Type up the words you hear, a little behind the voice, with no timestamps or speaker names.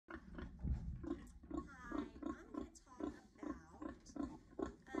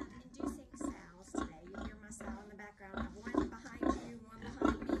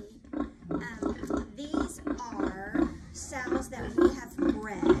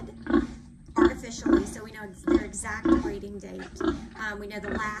We know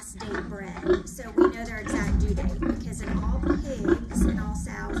the last day bred, so we know their exact due date, because in all pigs and all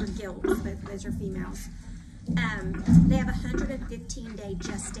sows or gilts, both of those are females, they have a 115-day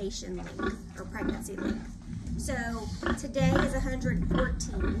gestation length or pregnancy length. So today is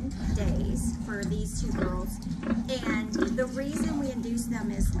 114 days for these two girls, and the reason we induce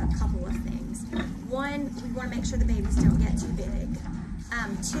them is a couple of things. One, we want to make sure the babies don't get too big.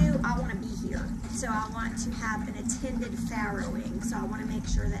 Two, I want to be here, so I want to have an attended farrowing. So I want to make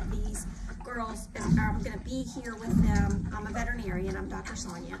sure that these girls, I'm going to be here with them. I'm a veterinarian, I'm Dr.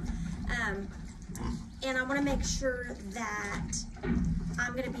 Sonia, and I want to make sure that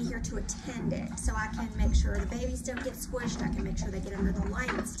I'm going to be here to attend it, so I can make sure the babies don't get squished. I can make sure they get under the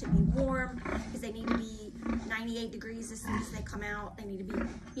lights to be warm, because they need to be 98 degrees as soon as they come out. They need to be,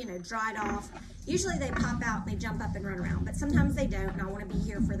 you know, dried off. Usually they pop out and they jump up and run around, but sometimes they don't, and I want to be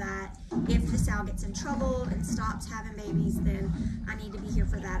here for that. If the sow gets in trouble and stops having babies, then I need to be here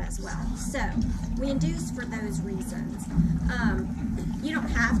for that as well. So we induce for those reasons. You don't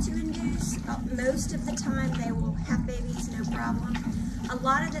have to induce. Most of the time they will have babies, no problem. A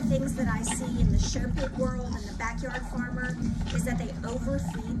lot of the things that I see in the show pig world and the backyard farmer is that they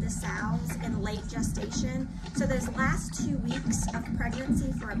overfeed the sows in late gestation. So those last 2 weeks of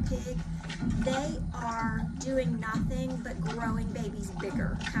pregnancy for a pig, they are doing nothing but growing babies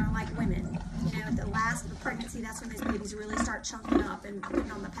bigger, kind of like women. You know, at the last of pregnancy, that's when those babies really start chunking up and putting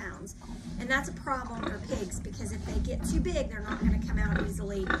on the pounds. And that's a problem for pigs, because if they get too big, they're not going to come out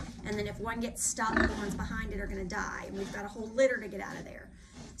easily. And then if one gets stuck, the ones behind it are going to die. And we've got a whole litter to get out of there.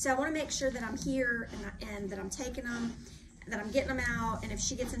 So I want to make sure that I'm here and that I'm taking them, that I'm getting them out. And if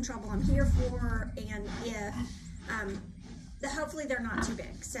she gets in trouble, I'm here for her. And if, hopefully they're not too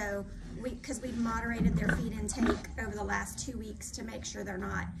big. So because we've moderated their feed intake over the last 2 weeks to make sure they're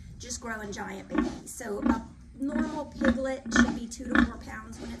not just growing giant babies. So a normal piglet should be 2 to 4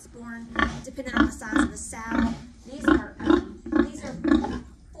 pounds when it's born, depending on the size of the sow. These are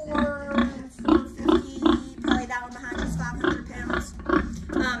 450, probably that one behind is 500 pounds.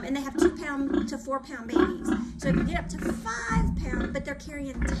 And they have 2 pound to 4 pound babies. So if you get up to 5 pounds, but they're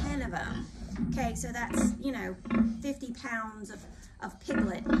carrying 10 of them. Okay, so that's, you know, 50 pounds of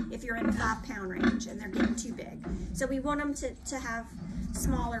piglet if you're in the 5 pound range and they're getting too big. So we want them to have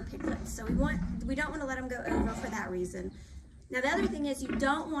smaller piglets. So we don't want to let them go over for that reason. Now the other thing is, you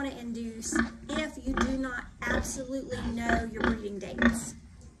don't want to induce if you do not absolutely know your breeding dates.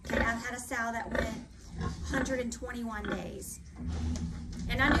 Okay, I've had a sow that went 121 days.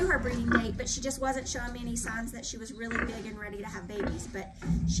 And I knew her breeding date, but she just wasn't showing me any signs that she was really big and ready to have babies. But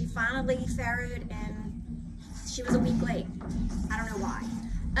she finally farrowed, and she was a week late. I don't know why.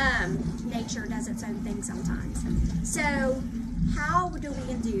 Nature does its own thing sometimes. So how do we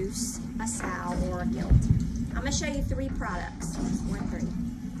induce a sow or a gilt? I'm going to show you 3 products. 1, 3.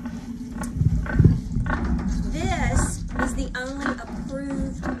 This is the only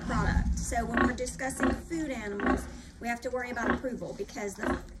approved product. So when we're discussing food animals, we have to worry about approval, because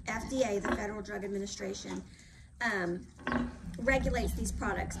the FDA, the Federal Drug Administration, regulates these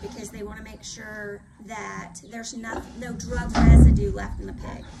products because they want to make sure that there's no drug residue left in the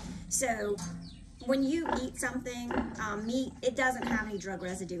pig. So when you eat something, meat, it doesn't have any drug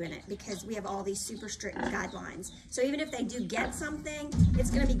residue in it, because we have all these super strict guidelines. So even if they do get something, it's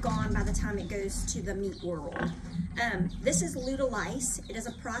going to be gone by the time it goes to the meat world. This is luteolice. It is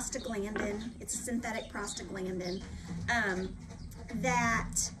a prostaglandin. It's a synthetic prostaglandin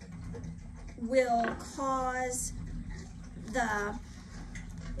that will cause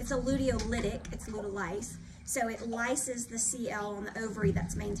it's a luteolytic, it's luteolice. So it lyses the CL on the ovary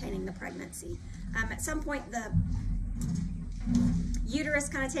that's maintaining the pregnancy. At some point, the uterus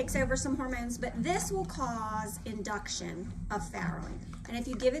kind of takes over some hormones, but this will cause induction of farrowing. And if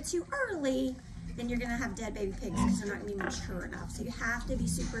you give it too early, then you're going to have dead baby pigs because they're not going to be mature enough. So you have to be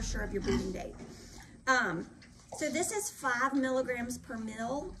super sure of your breeding date. So this is 5 milligrams per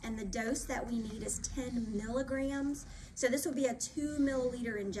mil, and the dose that we need is 10 milligrams. So this will be a 2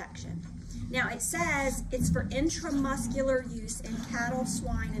 milliliter injection. Now it says it's for intramuscular use in cattle,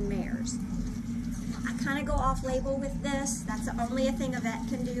 swine, and mares. I kind of go off label with this. That's the only thing a vet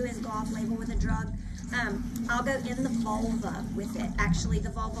can do, is go off label with a drug. I'll go in the vulva with it. Actually,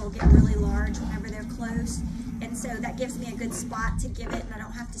 the vulva will get really large whenever they're close, and so that gives me a good spot to give it, and I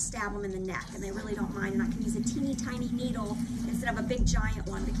don't have to stab them in the neck, and they really don't mind, and I can use a teeny tiny needle instead of a big giant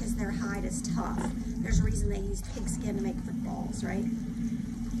one because their hide is tough. There's a reason they use pig skin to make footballs, right?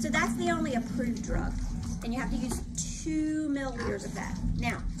 So that's the only approved drug, and you have to use 2 milliliters of that.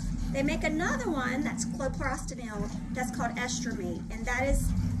 Now, they make another one that's cloprostenil that's called Estramate, and that is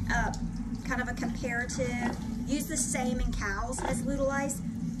kind of a comparative, use the same in cows as Lutalize.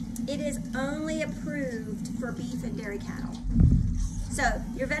 It is only approved for beef and dairy cattle. So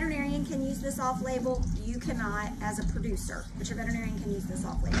your veterinarian can use this off-label. You cannot as a producer, but your veterinarian can use this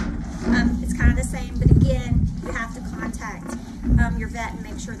off-label. It's kind of the same, but again, you have to contact your vet and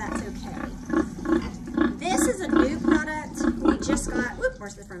make sure that's okay. This is a new product we just got. Whoop,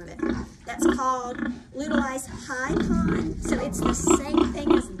 where's the front of it? That's called Lutalize High Con. So it's the same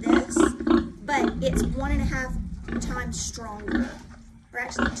thing as this, but it's 1.5 times stronger. Or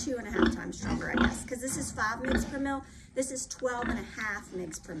actually 2.5 times stronger, I guess, because this is 5 mg per mil. This is 12.5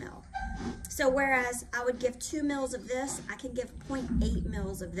 mg per mil. So whereas I would give 2 mils of this, I can give 0.8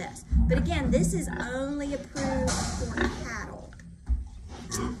 mils of this. But again, this is only approved for cattle.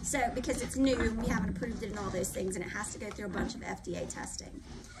 So because it's new and we haven't approved it and all those things, and it has to go through a bunch of FDA testing.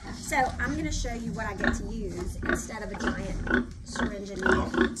 So I'm going to show you what I get to use instead of a giant syringe and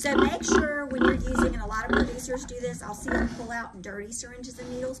needle. So make sure when you're using, and a lot of producers do this, I'll see them pull out dirty syringes and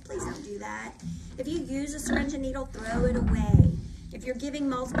needles. Please don't do that. If you use a syringe and needle, throw it away. If you're giving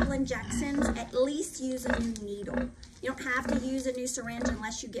multiple injections, at least use a new needle. You don't have to use a new syringe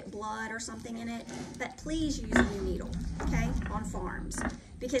unless you get blood or something in it, but please use a new needle, okay, on farms.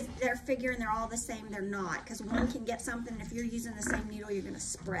 Because they're figuring they're all the same, they're not. Because one can get something, and if you're using the same needle, you're going to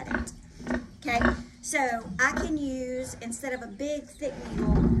spread it, okay? So I can use, instead of a big, thick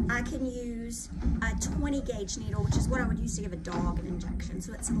needle, I can use a 20 gauge needle, which is what I would use to give a dog an injection.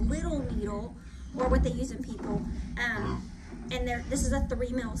 So it's a little needle, or what they use in people. And this is a 3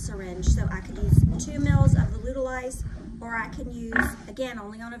 mil syringe, so I could use 2 mils of the Lutalize, or I can use, again,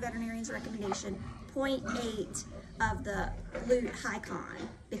 only on a veterinarian's recommendation, 0.8 of the Lut High Con,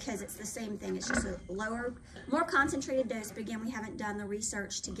 because it's the same thing. It's just a lower, more concentrated dose, but again, we haven't done the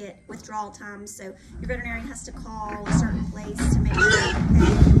research to get withdrawal times, so your veterinarian has to call a certain place to make sure that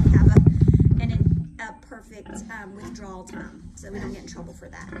we have a perfect withdrawal time, so we don't get in trouble for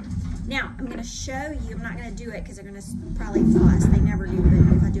that. Now, I'm going to show you, I'm not going to do it because they're going to probably fuss. They never do,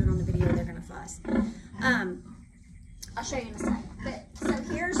 but if I do it on the video, they're going to fuss. I'll show you in a second. But, so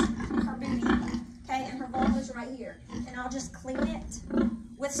here's her booty, okay, and her vulva's right here. And I'll just clean it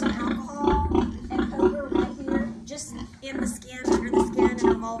with some alcohol and coat her right here, just in the skin, under the skin, and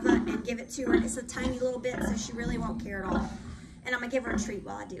her vulva, and give it to her. It's a tiny little bit, so she really won't care at all. And I'm going to give her a treat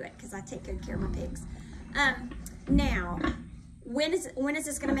while I do it, because I take good care of my pigs. Now, when is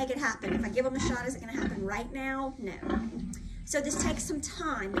this going to make it happen? If I give them a shot, is it going to happen right now? No. So this takes some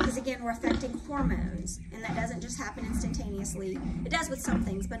time, because again, we're affecting hormones, and that doesn't just happen instantaneously. It does with some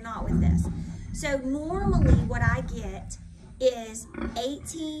things, but not with this. So normally what I get is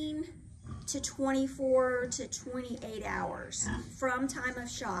 18 to 24 to 28 hours from time of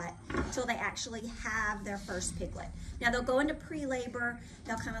shot till they actually have their first piglet. Now they'll go into pre-labor,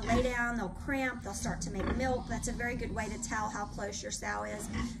 they'll kind of lay down, they'll cramp, they'll start to make milk. That's a very good way to tell how close your sow is.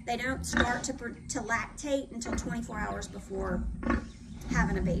 They don't start to lactate until 24 hours before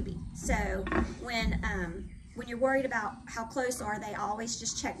having a baby. So when you're worried about how close are they, always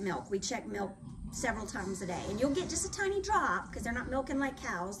just check milk. We check milk several times a day, and you'll get just a tiny drop because they're not milking like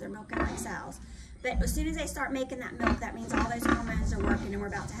cows, they're milking like sows. But as soon as they start making that milk, that means all those hormones are working and we're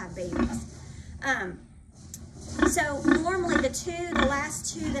about to have babies. So normally the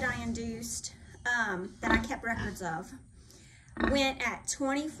last two that I induced, that I kept records of, went at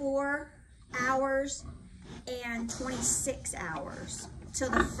 24 hours and 26 hours till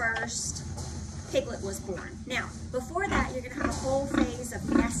the first piglet was born. Now, before that, you're going to have a whole phase of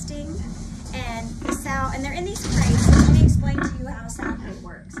nesting, and the sow, and they're in these crates. So let me explain to you how a sow crate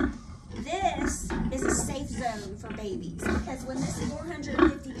works. This is a safe zone for babies, because when this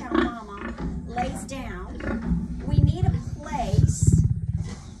 450-pound mama lays down, we need a place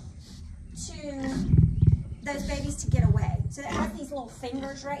to those babies to get away. So it has these little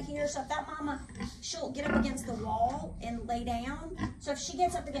fingers right here. So if that mama, she'll get up against the wall and lay down. So if she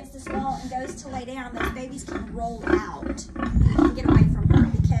gets up against this wall and goes to lay down, those babies can roll out and get away from her.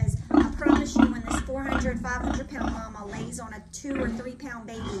 Because I promise you, when this 400, 500-pound mama lays on a 2 or 3-pound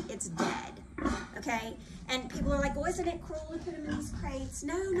baby, it's dead. Okay? And people are like, well, isn't it cruel to put them in these crates?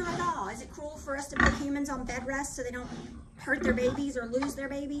 No, not at all. Is it cruel for us to put humans on bed rest so they don't hurt their babies or lose their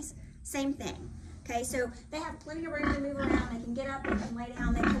babies? Same thing. Okay, so they have plenty of room to move around. They can get up, they can lay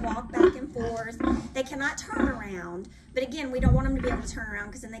down, they can walk back and forth. They cannot turn around. But again, we don't want them to be able to turn around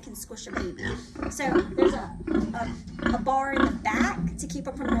because then they can squish a baby. So there's a bar in the back to keep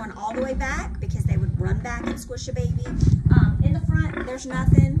them from going all the way back, because they would run back and squish a baby. In the front, there's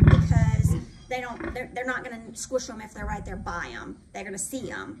nothing, because they're not going to squish them if they're right there by them. They're going to see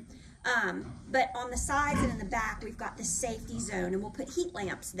them. But on the sides and in the back, we've got the safety zone, and we'll put heat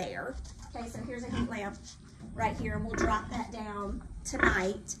lamps there. Okay, so here's a heat lamp right here, and we'll drop that down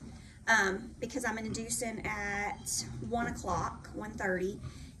tonight because I'm inducing at 1 o'clock, 1:30,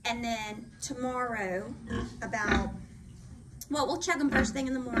 and then tomorrow about, well, we'll check them first thing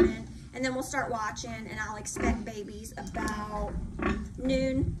in the morning, and then we'll start watching, and I'll expect babies about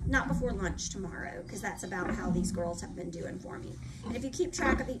noon, not before lunch tomorrow, because that's about how these girls have been doing for me. And if you keep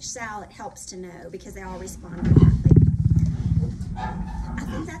track of each sow, it helps to know because they all respond differently. I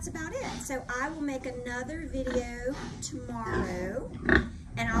think that's about it. So I will make another video tomorrow,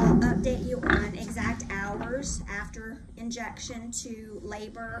 and I'll update you on exact hours after injection to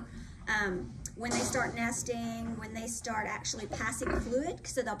labor, when they start nesting, when they start actually passing fluid,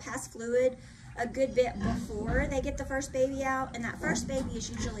 so they'll pass fluid a good bit before they get the first baby out, and that first baby is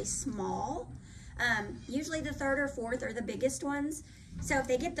usually small. Usually the third or fourth are the biggest ones. So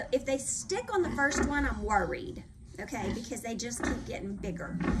if they stick on the first one, I'm worried, okay, because they just keep getting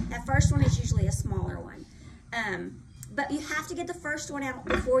bigger. That first one is usually a smaller one. But you have to get the first one out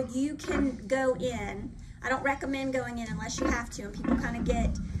before you can go in. I don't recommend going in unless you have to, and people kind of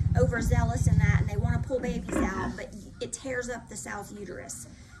get overzealous in that, and they want to pull babies out, but it tears up the sow's uterus.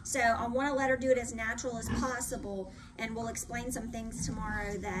 So I want to let her do it as natural as possible, and we'll explain some things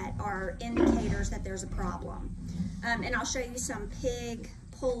tomorrow that are indicators that there's a problem. And I'll show you some pig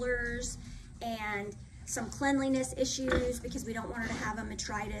pullers and some cleanliness issues, because we don't want her to have a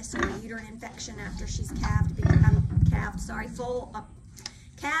metritis or a uterine infection after she's calved, calved,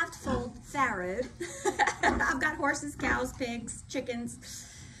 foaled, farrowed. I've got horses, cows, pigs, chickens,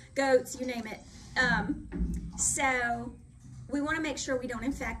 goats, you name it. So we want to make sure we don't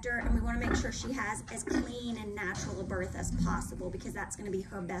infect her, and we want to make sure she has as clean and natural a birth as possible, because that's going to be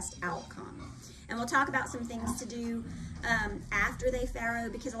her best outcome. And we'll talk about some things to do after they farrow,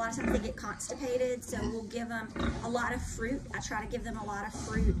 because a lot of times they get constipated, so we'll give them a lot of fruit. I try to give them a lot of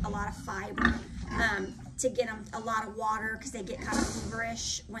fruit, a lot of fiber, to get them a lot of water, because they get kind of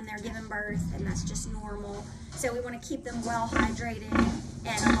feverish when they're giving birth, and that's just normal. So we want to keep them well hydrated,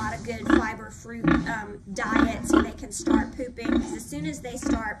 and a lot of good fiber fruit diet, so they can start pooping, because as soon as they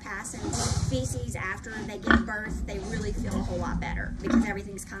start passing feces after they give birth, they really feel a whole lot better, because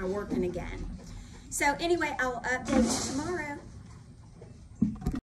everything's kind of working again. So anyway, I'll update you tomorrow.